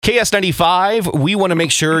KS95, we want to make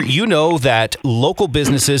sure you know that local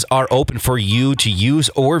businesses are open for you to use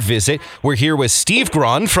or visit. We're here with Steve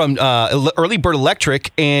Grohn from Early Bird Electric,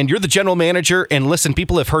 and you're the general manager. And listen,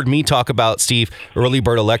 people have heard me talk about, Steve, Early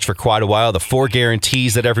Bird Electric for quite a while, the 4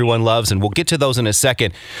 guarantees that everyone loves, and we'll get to those in a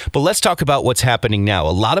second. But let's talk about what's happening now. A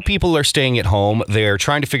lot of people are staying at home. They're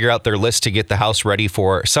trying to figure out their list to get the house ready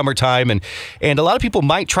for summertime, and a lot of people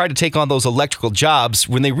might try to take on those electrical jobs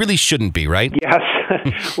when they really shouldn't be, right? Yes.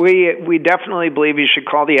 We definitely believe you should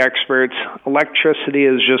call the experts. Electricity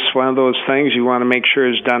is just one of those things you want to make sure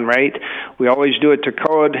is done right. We always do it to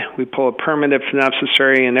code. We pull a permit if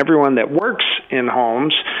necessary, and everyone that works in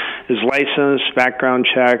homes is licensed, background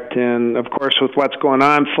checked, and of course with what's going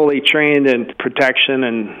on, fully trained in protection,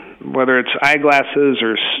 and whether it's eyeglasses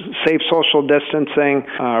or safe social distancing,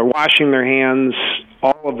 washing their hands,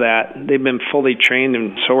 all of that, they've been fully trained,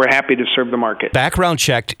 and so we're happy to serve the market. Background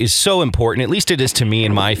checked is so important, at least it is to me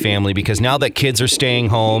and my family, because now that kids are staying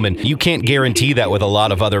home, and you can't guarantee that with a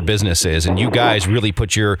lot of other businesses, and you guys really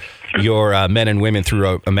put your men and women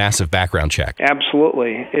through a massive background check.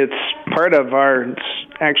 Absolutely. It's part of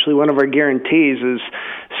actually one of our guarantees is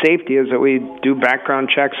safety, is that we do background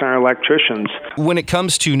checks on our electricians. When it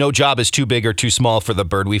comes to no job is too big or too small for the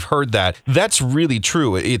bird, we've heard that. That's really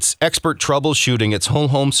true. It's expert troubleshooting, it's whole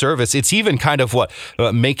home service. It's even kind of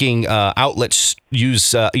making outlets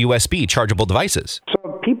use USB chargeable devices.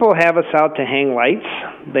 So people have us out to hang lights.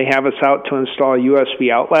 They have us out to install USB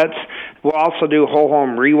outlets. We'll also do whole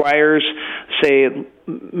home rewires. Say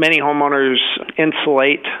many homeowners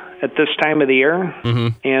insulate at this time of the year,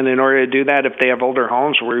 and in order to do that, if they have older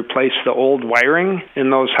homes, we'll replace the old wiring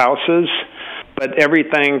in those houses. But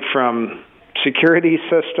everything from security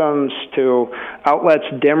systems to outlets,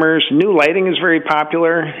 dimmers, new lighting is very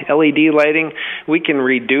popular, LED lighting. We can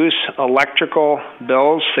reduce electrical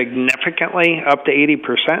bills significantly, up to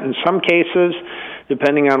 80% in some cases,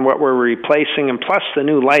 depending on what we're replacing, and plus the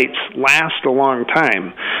new lights last a long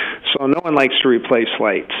time. So no one likes to replace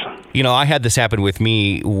lights. You know, I had this happen with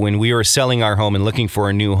me when we were selling our home and looking for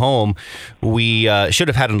a new home. We should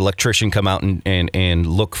have had an electrician come out and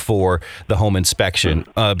look for the home inspection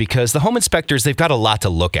because the home inspectors, they've got a lot to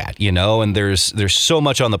look at, you know, and there's so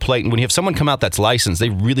much on the plate. And when you have someone come out that's licensed, they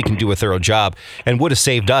really can do a thorough job and would have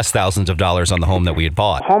saved us thousands of dollars on the home that we had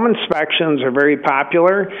bought. Home inspections are very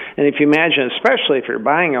popular, and if you imagine, especially if you're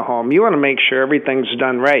buying a home, you want to make sure everything's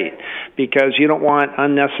done right because you don't want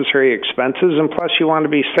unnecessary expenses, and plus you want to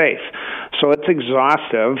be safe. So it's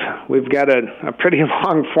exhaustive. We've got a pretty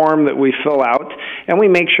long form that we fill out, and we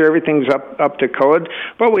make sure everything's up to code,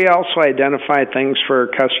 but we also identify things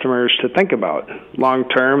for customers to think about long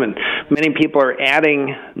term, and many people are have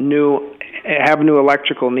new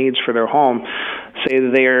electrical needs for their home. Say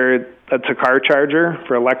it's a car charger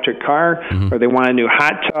for electric car, or they want a new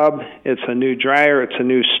hot tub, it's a new dryer, it's a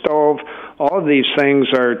new stove. All of these things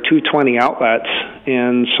are 220 outlets,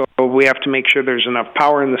 and so we have to make sure there's enough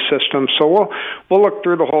power in the system. So we'll look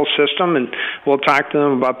through the whole system, and we'll talk to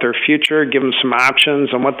them about their future, give them some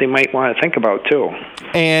options and what they might want to think about too.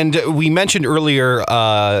 And we mentioned earlier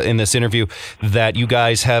in this interview that you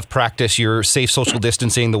guys have practiced your safe social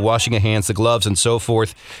distancing, the washing of hands, the gloves, and so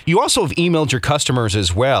forth. You also have emailed your customers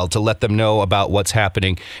as well to let them know about what's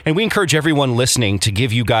happening. And we encourage everyone listening to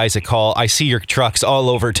give you guys a call. I see your trucks all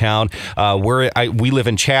over town. We live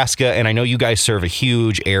in Chaska, and I know you guys serve a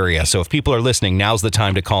huge area. So if people are listening, now's the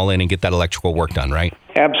time to call in and get that electrical work done, right?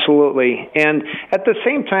 Absolutely. And at the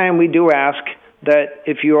same time, we do ask that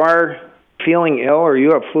if you are feeling ill or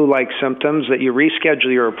you have flu-like symptoms, that you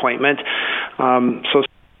reschedule your appointment. So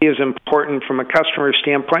safety is important from a customer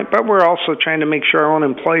standpoint, but we're also trying to make sure our own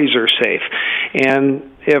employees are safe.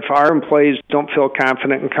 And if our employees don't feel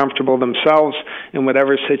confident and comfortable themselves in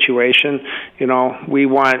whatever situation, you know, we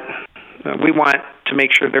want to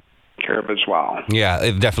make sure they're taken care of as well.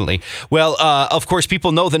 Yeah, definitely. Well, of course,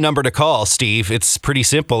 people know the number to call, Steve. It's pretty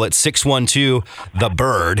simple. It's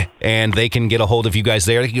 612-THE-BIRD, and they can get a hold of you guys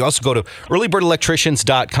there. You can also go to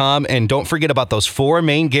earlybirdelectricians.com, and don't forget about those 4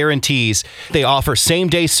 main guarantees. They offer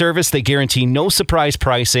same-day service. They guarantee no surprise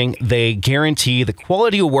pricing. They guarantee the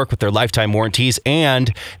quality of work with their lifetime warranties,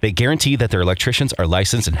 and they guarantee that their electricians are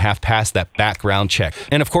licensed and have passed that background check.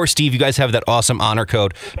 And, of course, Steve, you guys have that awesome honor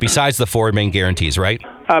code besides the 4 main guarantees, right?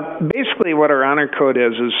 Basically, what our honor code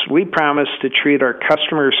is we promise to treat our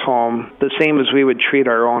customers' home the same as we would treat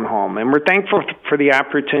our own home. And we're thankful for the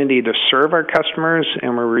opportunity to serve our customers,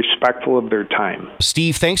 and we're respectful of their time.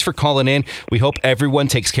 Steve, thanks for calling in. We hope everyone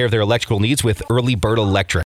takes care of their electrical needs with Early Bird Electric.